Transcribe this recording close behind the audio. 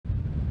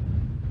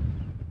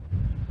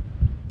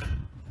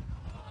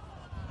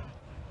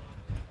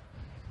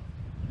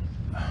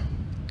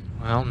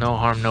Well, no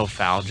harm, no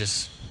foul.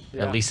 Just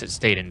at least it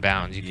stayed in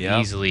bounds. You could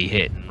easily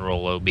hit and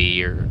roll OB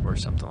or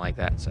something like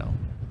that. So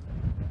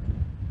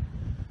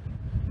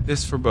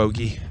this for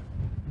bogey.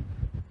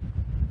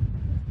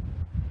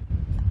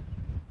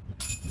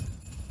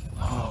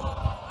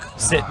 Oh,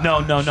 sit.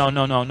 No. No.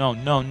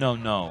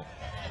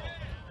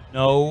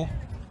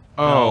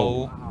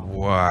 Oh,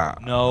 wow.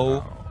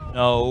 No.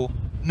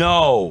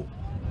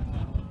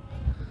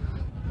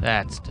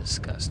 that's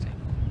disgusting.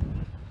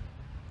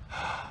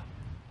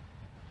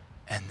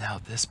 And now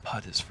this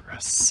putt is for a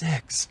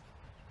 6.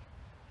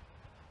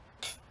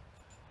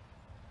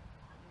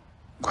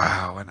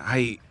 Wow, and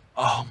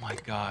Oh my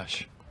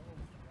gosh.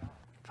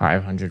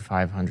 500,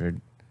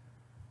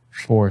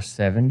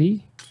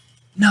 470.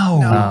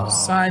 No.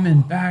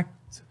 Simon, back.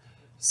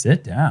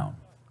 Sit down.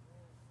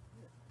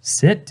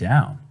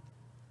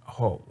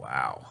 Oh,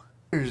 wow.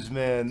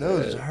 Man,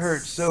 those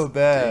hurt so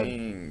bad.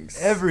 Stings.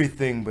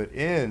 Everything but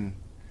in.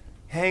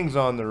 Hangs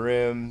on the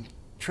rim,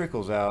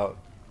 trickles out.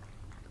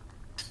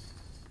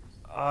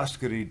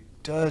 Oscar, he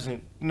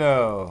doesn't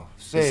know.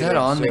 Is that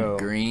on the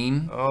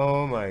green?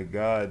 Oh my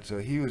God! So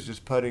he was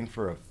just putting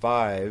for a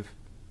 5.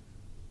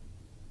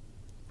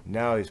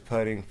 Now he's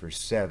putting for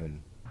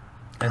 7.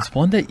 It's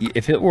one that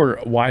if it were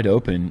wide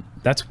open,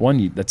 that's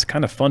one that's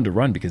kind of fun to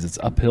run because it's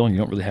uphill and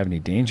you don't really have any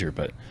danger.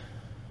 But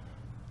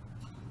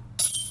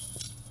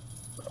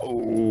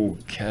oh,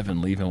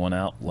 Kevin leaving one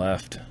out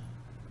left.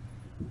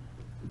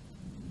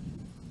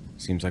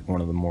 Seems like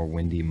one of the more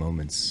windy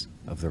moments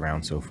of the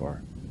round so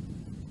far.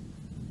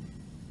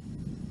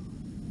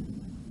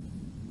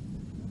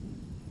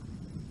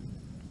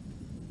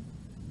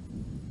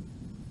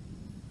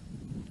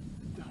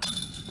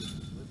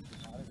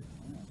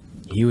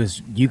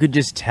 You could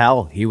just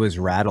tell he was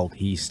rattled.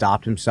 He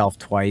stopped himself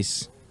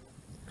twice.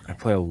 I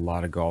play a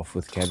lot of golf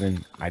with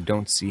Kevin. I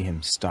don't see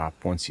him stop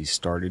once he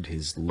started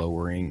his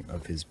lowering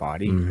of his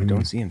body. I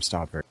don't see him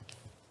stop very.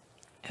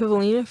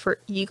 Evelina for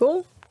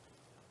eagle?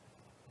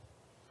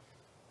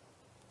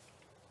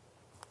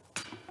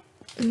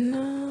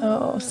 No.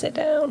 Oh, sit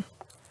down.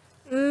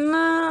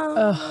 No.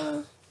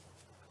 Ugh.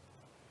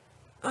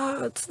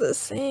 Oh, it's the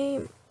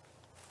same.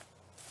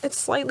 It's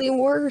slightly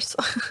worse.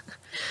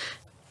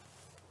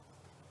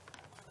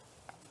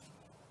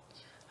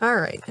 All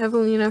right,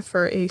 Evelina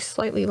for a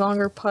slightly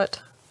longer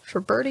putt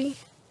for birdie.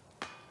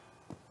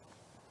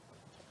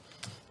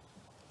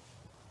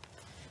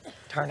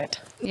 Darn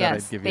it.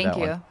 Yes, thank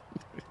you.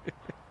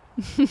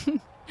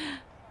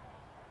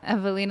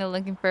 Evelina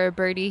looking for a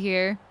birdie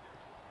here.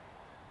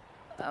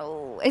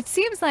 Oh, it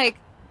seems like,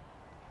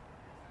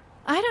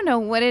 I don't know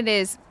what it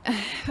is.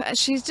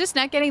 She's just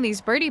not getting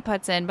these birdie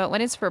putts in, but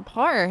when it's for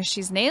par,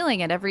 she's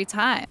nailing it every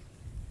time.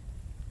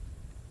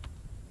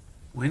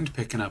 Wind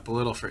picking up a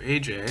little for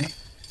AJ.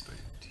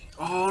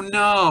 Oh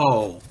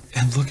no!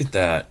 And look at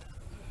that.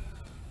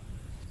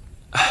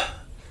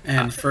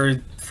 And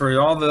for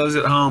all those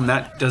at home,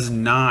 that does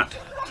not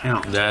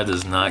count. That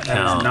does not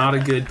count. That is not a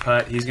good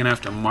putt. He's gonna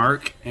have to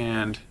mark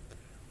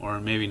or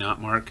maybe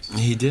not mark.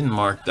 He didn't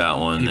mark that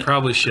one. He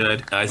probably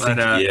should. I think,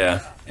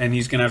 yeah. And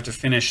he's gonna have to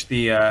finish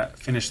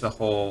the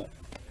hole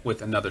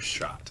with another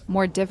shot.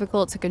 More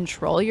difficult to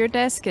control your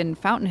disc, and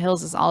Fountain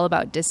Hills is all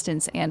about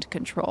distance and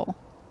control.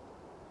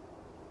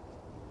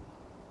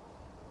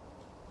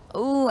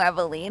 Ooh,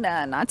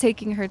 Evelina, not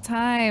taking her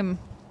time.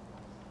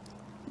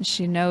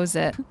 She knows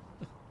it.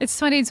 It's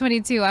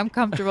 2022. I'm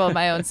comfortable in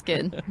my own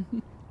skin.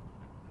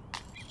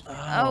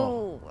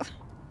 Oh.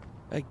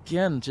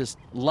 Again, just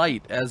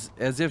light, as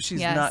if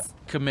she's not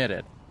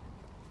committed.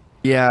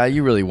 Yeah,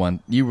 you really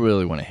want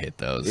to hit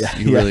those. Yeah,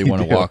 you really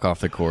want to walk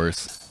off the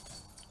course.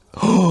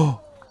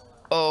 Oh.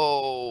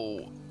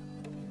 Oh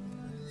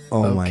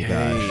My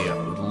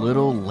gosh.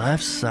 Little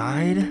left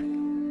side.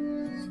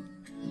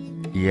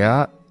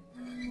 Yeah.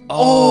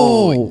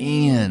 Oh,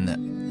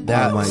 Ian.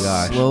 That my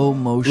gosh. slow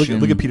motion.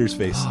 Look at Peter's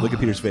face. Look at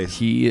Peter's face.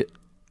 He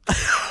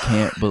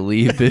can't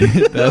believe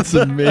it. That's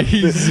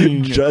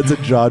amazing. That's a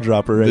jaw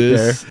dropper right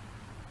there.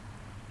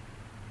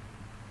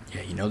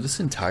 Yeah, you know, this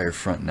entire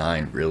front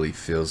 9 really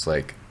feels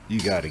like... You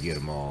got to get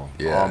them all.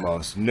 Yeah.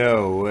 Almost.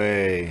 No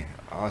way.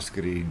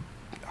 Oscar,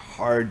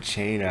 hard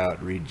chain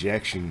out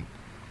rejection.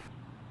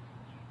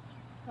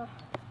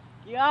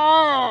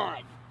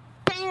 God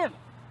damn.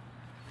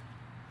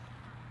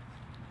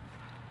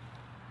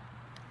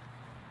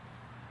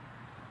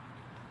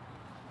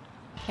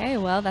 Okay,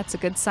 well, that's a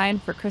good sign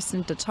for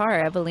Kristen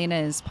Tatar. Evelina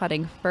is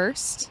putting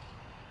first.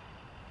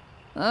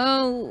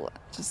 Oh,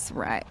 just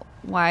right,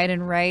 wide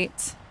and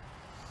right.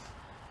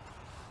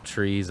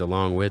 Trees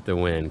along with the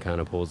wind kind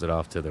of pulls it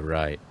off to the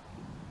right.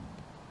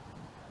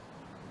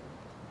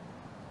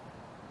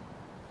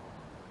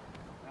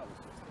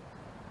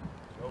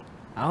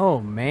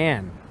 Oh,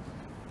 man.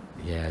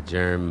 Yeah,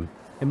 Germ.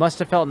 It must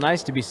have felt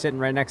nice to be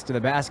sitting right next to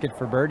the basket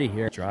for birdie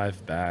here.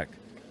 Drive back.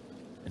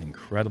 An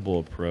incredible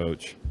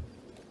approach.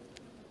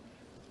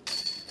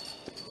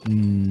 No.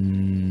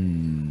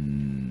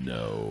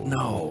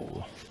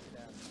 No.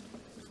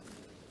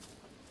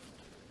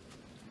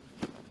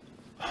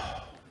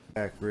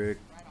 Back, Rick.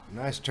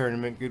 Nice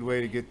tournament. Good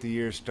way to get the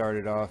year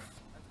started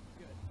off.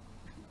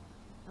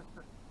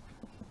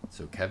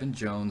 So Kevin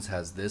Jones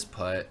has this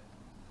putt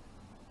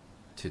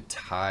to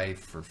tie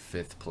for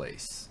 5th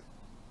place.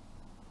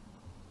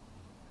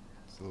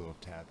 It's a little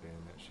tap in.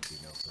 That should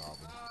be no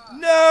problem.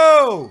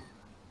 No!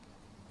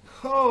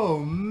 Oh,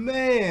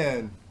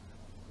 man.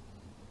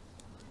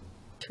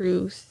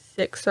 Through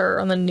 6 are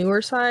on the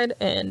newer side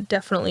and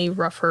definitely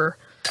rougher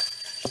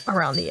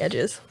around the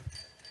edges.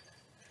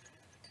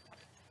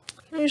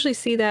 I usually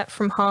see that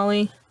from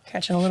Holly.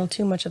 Catching a little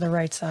too much of the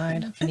right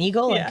side. An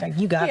eagle? Yeah. Like,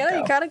 you got to go.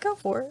 You gotta go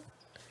for it.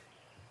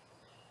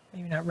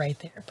 Maybe not right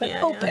there, but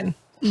Yeah, open.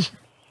 Yeah.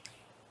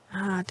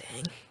 Ah,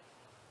 dang.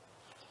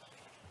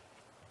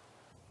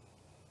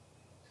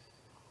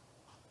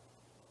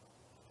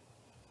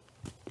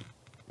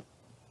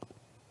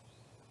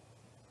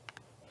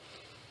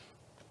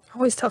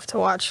 Always tough to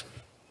watch.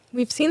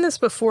 We've seen this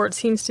before. It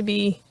seems to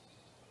be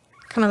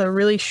kind of the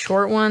really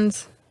short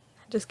ones.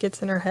 It just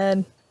gets in her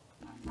head.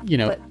 You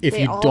know, But if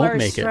they you all don't are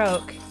make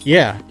stroke, it.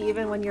 Yeah.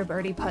 Even when your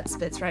birdie putt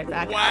spits right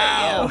back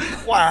Wow.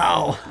 at you.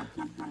 Wow.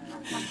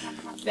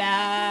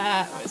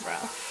 That was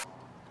rough.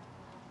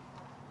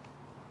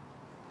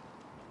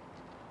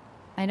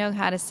 I know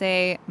how to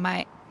say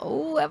my,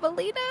 oh,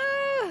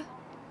 Evelina.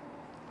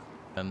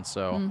 And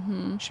so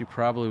Mhm. she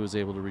probably was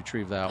able to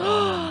retrieve that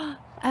one.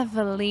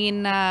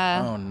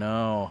 Evelina. Oh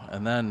no.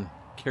 And then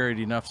carried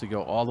enough to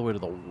go all the way to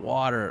the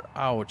water.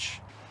 Ouch.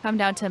 Come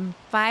down to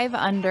 5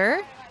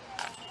 under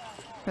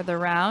for the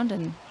round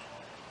and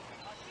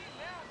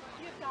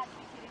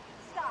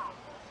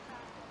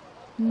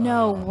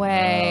no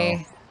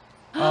way.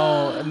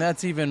 Oh, and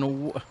that's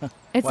even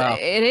It's wow.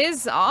 it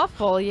is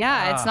awful.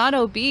 Yeah, it's not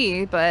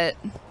OB, but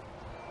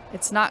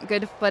it's not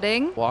good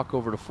footing. Walk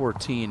over to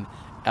 14.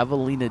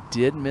 Evelina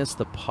did miss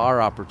the par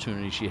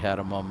opportunity she had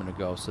a moment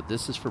ago, so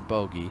this is for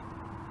bogey.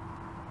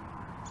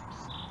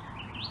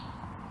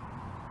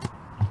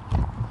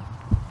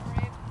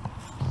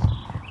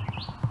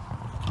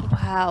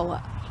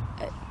 Wow,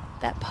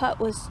 that putt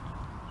was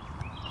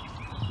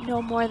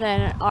no more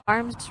than an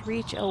arm's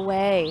reach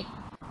away,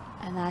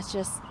 and that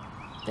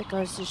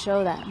goes to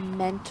show that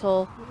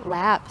mental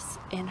lapse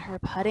in her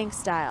putting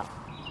style.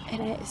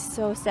 And it is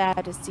so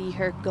sad to see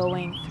her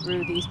going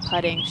through these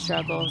putting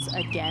struggles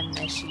again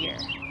this year.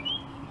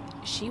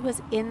 She was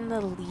in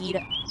the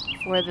lead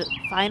for the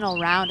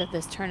final round of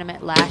this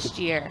tournament last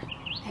year.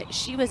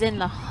 She was in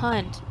the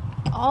hunt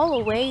all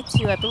the way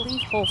to, I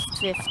believe, hole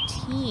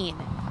 15.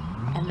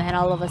 And then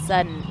all of a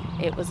sudden,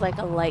 it was like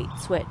a light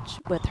switch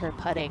with her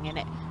putting, and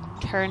it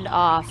turned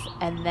off,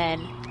 and then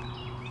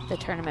the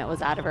tournament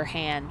was out of her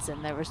hands,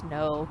 and there was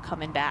no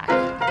coming back.